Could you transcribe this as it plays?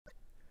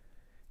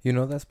You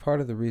know, that's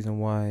part of the reason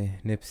why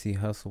Nipsey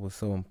Hussle was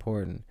so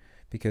important,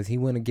 because he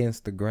went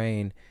against the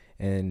grain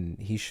and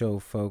he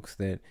showed folks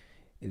that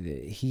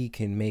he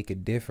can make a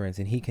difference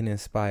and he can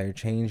inspire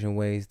change in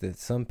ways that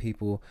some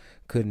people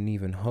couldn't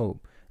even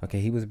hope.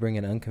 Okay, he was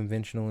bringing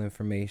unconventional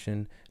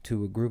information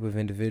to a group of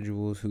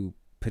individuals who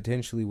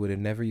potentially would have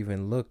never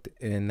even looked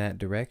in that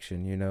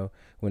direction,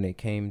 when it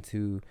came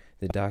to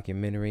the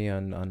documentary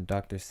on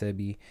Dr.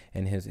 Sebi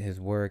and his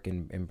work,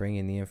 and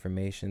bringing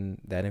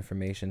that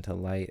information to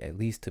light, at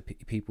least to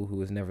people who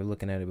was never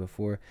looking at it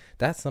before.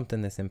 That's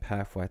something that's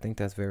impactful. I think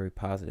that's very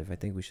positive. I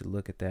think we should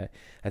look at that.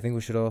 I think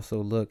we should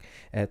also look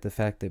at the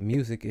fact that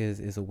music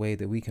is a way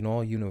that we can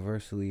all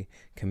universally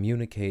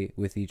communicate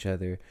with each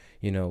other,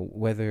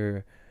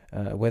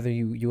 whether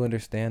you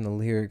understand the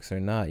lyrics or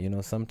not.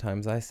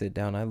 Sometimes I sit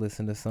down, I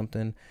listen to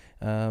something,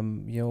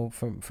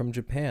 from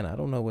Japan. I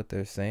don't know what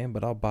they're saying,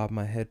 but I'll bob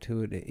my head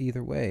to it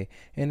either way.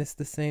 And it's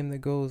the same that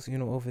goes,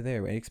 over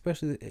there, right?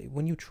 Especially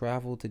when you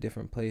travel to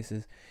different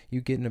places,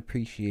 you get an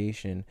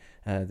appreciation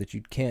that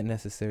you can't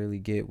necessarily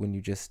get when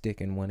you just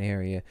stick in one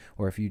area,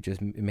 or if you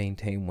just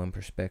maintain one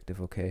perspective,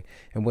 okay?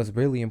 And what's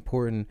really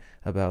important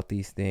about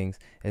these things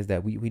is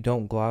that we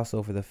don't gloss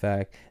over the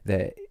fact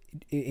that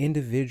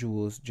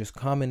individuals, just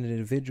common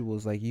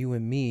individuals like you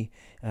and me,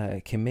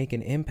 can make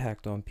an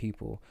impact on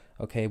people.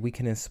 Okay, we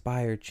can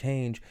inspire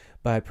change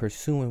by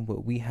pursuing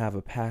what we have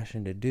a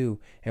passion to do,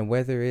 and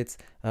whether it's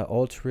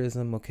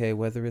altruism, okay,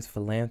 whether it's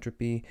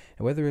philanthropy,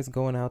 and whether it's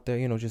going out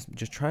there,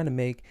 just trying to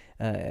make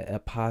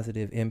a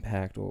positive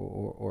impact,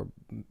 or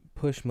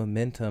push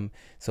momentum,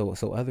 so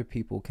other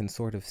people can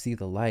sort of see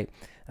the light.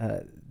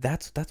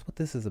 That's what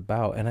this is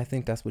about, and I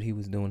think that's what he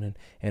was doing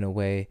in a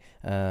way,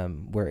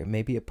 where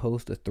maybe it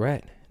posed a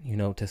threat,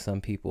 to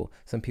some people.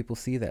 Some people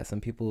see that.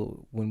 Some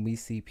people, when we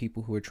see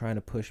people who are trying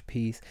to push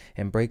peace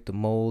and break the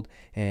mold,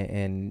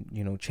 and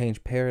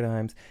change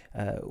paradigms,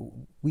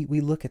 we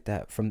look at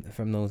that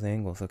from those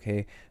angles,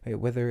 okay?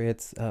 Whether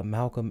it's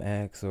Malcolm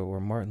X, or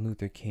Martin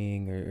Luther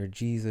King, or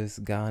Jesus,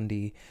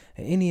 Gandhi,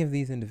 any of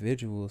these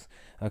individuals,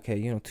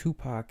 okay,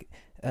 Tupac.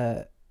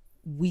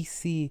 We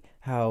see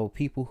how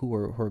people who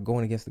are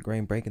going against the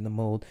grain, breaking the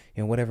mold,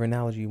 whatever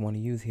analogy you want to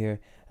use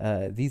here,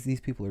 these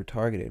people are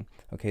targeted.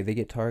 Okay, they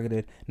get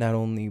targeted not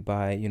only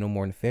by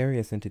more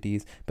nefarious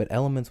entities, but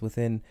elements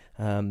within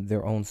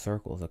their own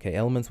circles. Okay,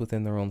 elements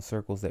within their own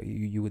circles that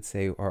you would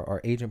say are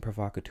agent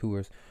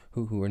provocateurs,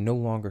 who are no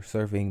longer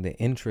serving the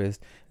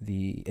interest,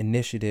 the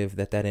initiative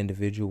that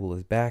individual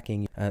is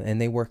backing,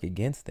 and they work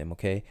against them.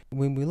 Okay,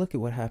 when we look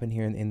at what happened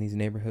here in these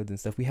neighborhoods and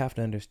stuff, we have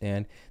to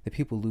understand that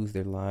people lose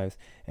their lives,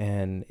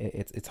 and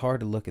it's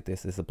hard to look at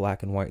this as a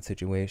black and white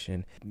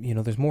situation.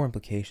 There's more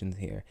implications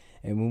here,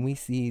 and when we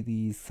see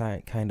these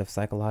kind of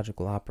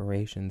psychological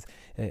operations,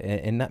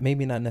 and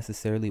maybe not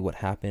necessarily what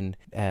happened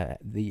at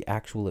the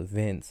actual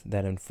events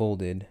that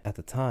unfolded at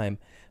the time,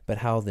 but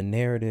how the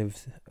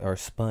narratives are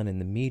spun in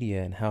the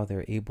media and how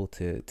they're able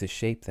to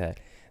shape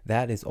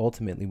that is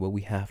ultimately what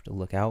we have to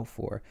look out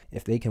for.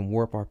 If they can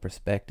warp our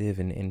perspective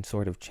and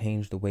sort of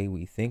change the way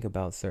we think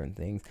about certain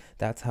things,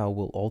 that's how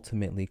we'll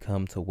ultimately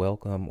come to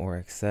welcome or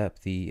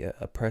accept the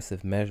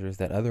oppressive measures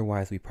that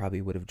otherwise we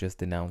probably would have just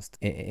denounced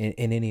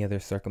in any other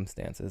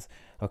circumstances.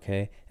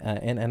 Okay,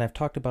 and I've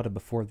talked about it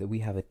before, that we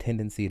have a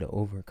tendency to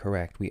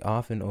overcorrect. We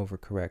often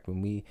overcorrect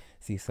when we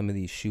see some of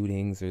these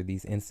shootings or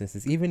these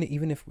instances, even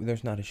if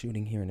there's not a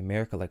shooting here in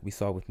America like we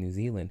saw with New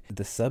Zealand.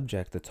 The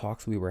subject, the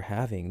talks we were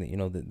having,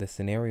 the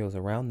scenarios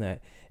around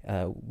that,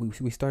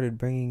 we started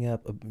bringing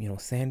up,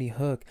 Sandy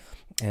Hook,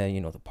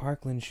 the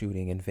Parkland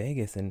shooting in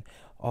Vegas, and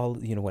all,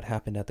 what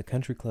happened at the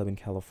country club in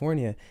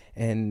California,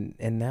 and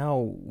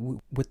now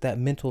with that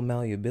mental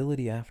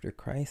malleability after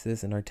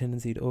crisis and our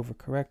tendency to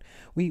overcorrect,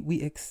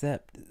 we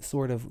accept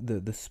sort of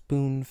the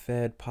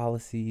spoon-fed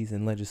policies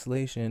and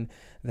legislation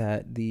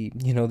that the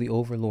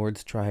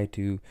overlords try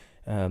to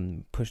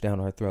push down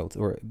our throats,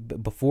 or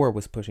before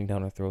was pushing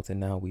down our throats, and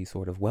now we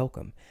sort of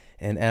welcome.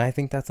 And I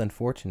think that's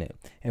unfortunate.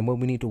 And what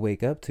we need to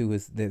wake up to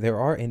is that there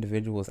are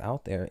individuals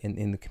out there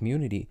in the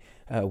community,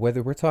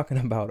 whether we're talking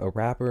about a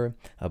rapper,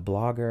 a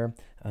blogger,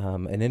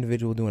 an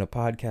individual doing a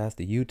podcast,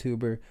 a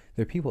YouTuber.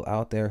 There are people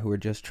out there who are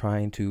just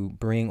trying to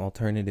bring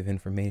alternative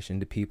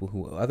information to people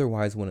who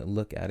otherwise wouldn't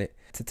look at it,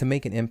 to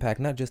make an impact,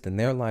 not just in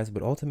their lives,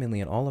 but ultimately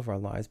in all of our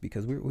lives,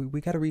 because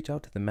we got to reach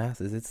out to the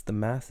masses. It's the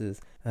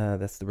masses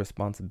that's the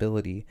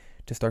responsibility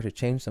to start to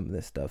change some of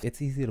this stuff.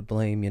 It's easy to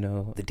blame,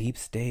 the deep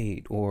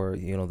state, or,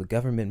 the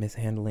government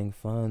mishandling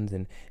funds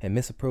and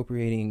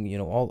misappropriating,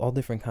 all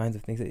different kinds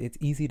of things. It's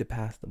easy to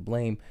pass the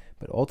blame,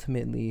 but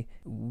ultimately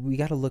we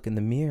got to look in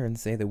the mirror and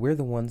say that we're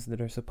the ones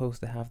that are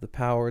supposed to have the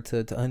power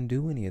to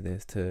undo any of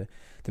this, to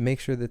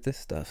make sure that this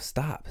stuff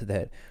stops,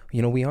 that,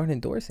 we aren't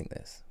endorsing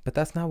this, but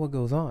that's not what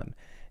goes on.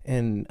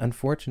 And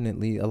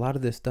unfortunately, a lot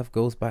of this stuff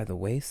goes by the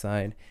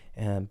wayside,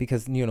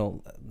 because,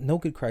 no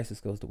good crisis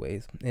goes to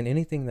waste. And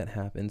anything that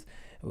happens,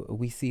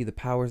 we see the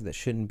powers that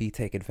shouldn't be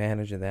take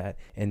advantage of that.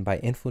 And by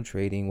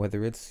infiltrating,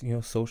 whether it's,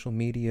 social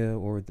media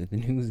or the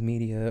news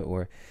media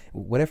or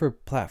whatever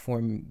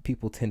platform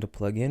people tend to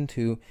plug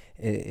into,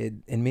 it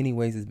in many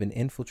ways has been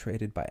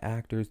infiltrated by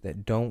actors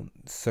that don't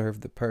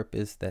serve the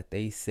purpose that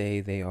they say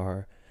they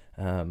are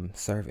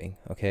serving.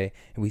 Okay,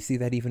 and we see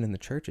that even in the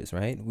churches,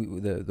 right?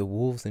 The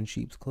wolves in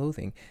sheep's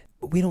clothing.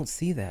 But we don't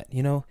see that,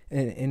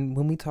 and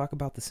when we talk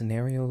about the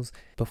scenarios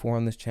before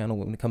on this channel,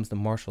 when it comes to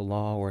martial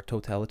law or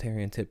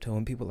totalitarian tiptoe,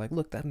 and people are like,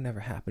 look, that'll never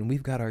happen.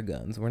 We've got our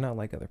guns. We're not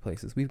like other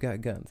places. We've got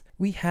guns.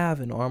 We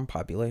have an armed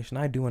population.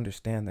 I do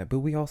understand that, but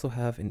we also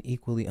have an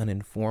equally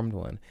uninformed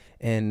one.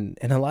 And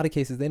in a lot of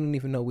cases, they don't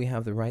even know we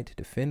have the right to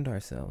defend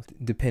ourselves,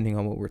 depending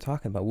on what we're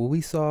talking about. What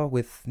we saw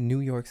with New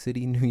York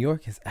City, New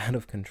York is out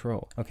of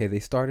control. Okay, they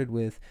started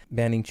with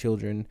banning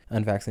children,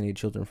 unvaccinated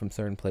children from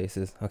certain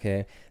places.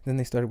 Okay, then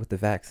they started with the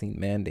vaccine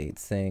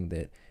mandates, saying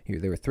that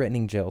they were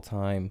threatening jail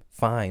time,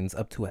 fines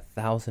up to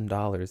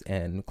 $1,000,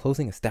 and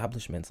closing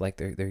establishments like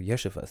their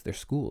yeshivas, their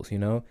schools.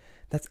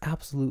 That's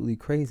absolutely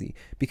crazy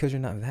because you're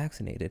not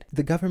vaccinated.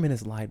 The government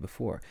has lied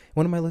before.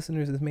 One of my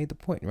listeners has made the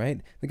point,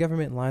 right? The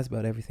government lies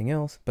about everything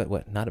else, but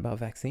what, not about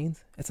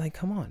vaccines? It's like,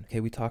 come on.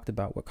 Okay, we talked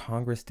about what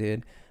Congress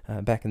did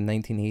back in the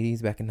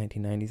 1980s, back in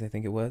 1990s, I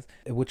think it was,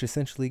 which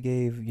essentially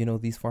gave,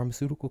 these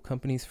pharmaceutical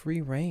companies free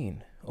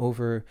reign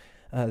over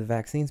the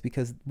vaccines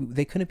because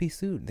they couldn't be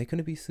sued. They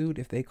couldn't be sued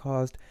if they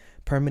caused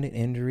permanent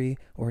injury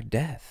or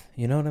death.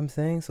 You know what I'm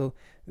saying? So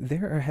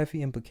there are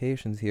heavy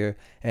implications here,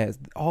 as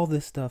all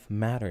this stuff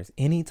matters.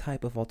 Any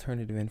type of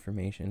alternative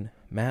information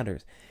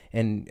matters.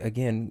 And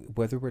again,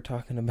 whether we're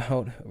talking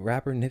about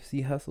rapper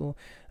Nipsey Hussle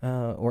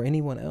or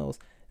anyone else,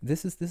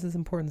 this is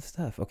important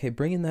stuff. Okay,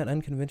 bringing that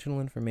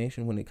unconventional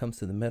information when it comes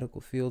to the medical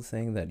field,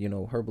 saying that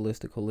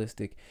herbalistic,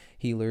 holistic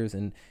healers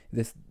and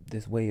this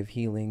way of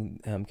healing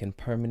can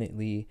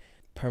permanently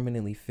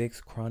fix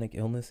chronic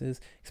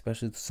illnesses,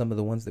 especially some of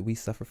the ones that we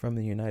suffer from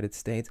in the United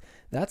States.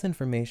 That's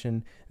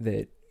information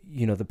that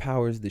the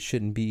powers that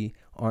shouldn't be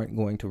aren't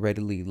going to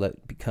readily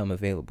let become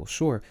available.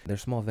 Sure,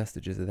 there's small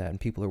vestiges of that and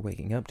people are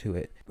waking up to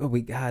it, but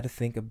we got to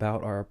think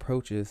about our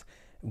approaches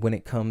when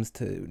it comes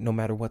to no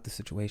matter what the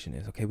situation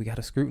is. Okay, we got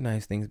to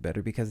scrutinize things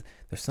better because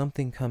there's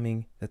something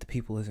coming that the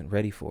people isn't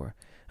ready for.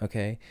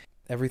 Okay,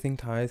 everything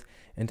ties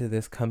into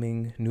this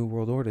coming new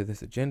world order,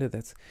 this agenda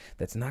that's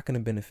not going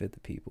to benefit the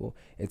people.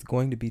 It's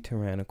going to be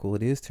tyrannical.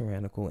 It is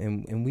tyrannical,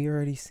 and we're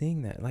already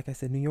seeing that. Like I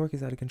said, New York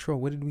is out of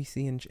control. What did we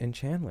see in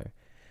Chandler?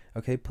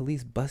 Okay,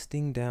 police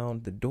busting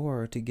down the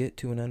door to get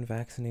to an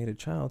unvaccinated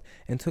child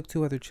and took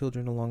 2 other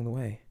children along the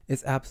way.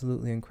 It's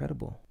absolutely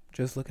incredible.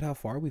 Just look at how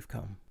far we've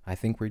come. I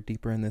think we're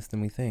deeper in this than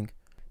we think.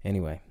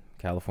 Anyway,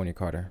 California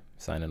Carter,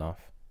 signing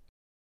off.